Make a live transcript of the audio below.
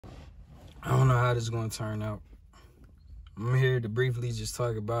I don't know how this is going to turn out. I'm here to briefly just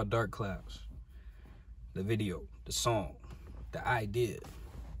talk about Dark Clouds. The video, the song, the idea,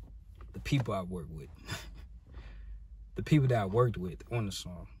 the people I work with. The people that I worked with on the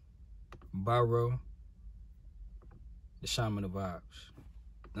song. Byro, the Shaman of Vibes.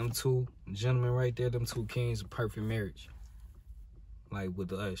 Them two gentlemen right there, them two kings, a perfect marriage. Like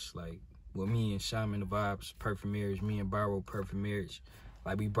with us, like with me and Shaman of Vibes, perfect marriage. Me and Byro, perfect marriage.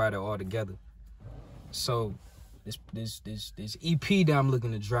 Like we brought it all together. So this EP that I'm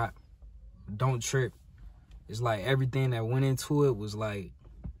looking to drop, Don't Trip, it's like everything that went into it was like,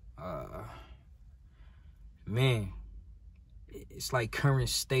 man, it's like current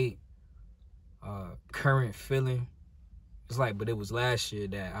state, current feeling. It's like, but it was last year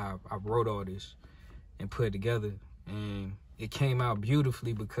that I wrote all this and put it together, and it came out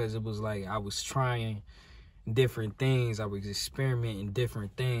beautifully because it was like I was trying different things. I was experimenting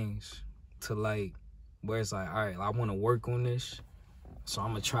different things to like, where it's like, all right, I want to work on this, so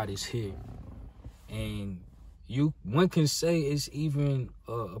I'm gonna try this here. And one can say it's even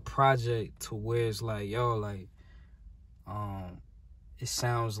a project to where it's like, yo, like, it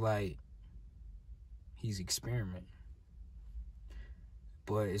sounds like he's experimenting.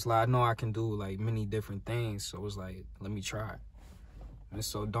 But it's like, I know I can do like many different things, so it's like, let me try. And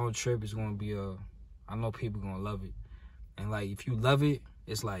so Don't Trip is gonna be I know people gonna love it. And like, if you love it,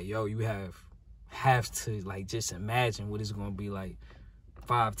 it's like, yo, you have to like just imagine what it's gonna be like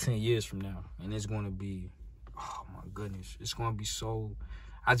 5-10 years from now. And it's gonna be, oh my goodness, it's gonna be so,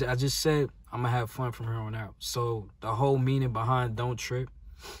 I just said I'm gonna have fun from here on out. So the whole meaning behind Don't Trip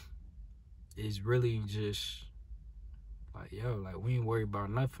is really just like, yo, like, we ain't worried about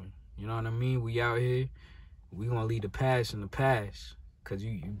nothing. You know what I mean? We out here, we gonna leave the past in the past. Cause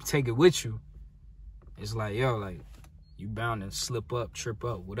you take it with you, it's like, yo, like, you bound to slip up, trip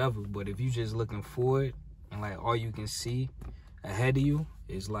up, whatever. But if you just looking forward and like all you can see ahead of you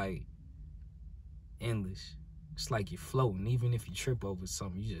is like endless. It's like you're floating. Even if you trip over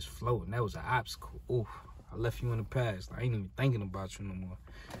something, you just floating. That was an obstacle. Oof, I left you in the past. I ain't even thinking about you no more.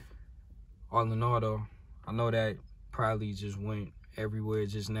 All in all though, I know that probably just went everywhere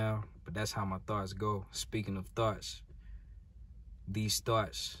just now, but that's how my thoughts go. Speaking of thoughts, these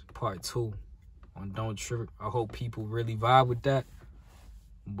thoughts, part 2 on Don't Trip. I hope people really vibe with that.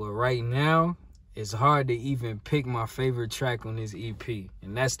 But right now, it's hard to even pick my favorite track on this EP.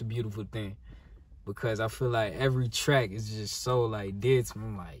 And that's the beautiful thing. Because I feel like every track is just so like dear to me.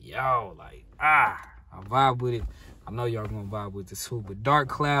 I'm like, yo, like, I vibe with it. I know y'all gonna vibe with this too. But Dark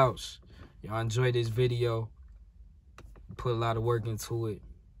Clouds, y'all enjoy this video. Put a lot of work into it.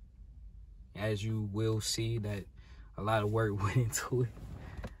 As you will see that a lot of work went into it.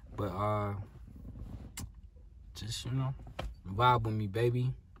 But just, you know, vibe with me,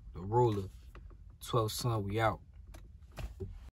 baby. The Ruler. 12 Son, we out.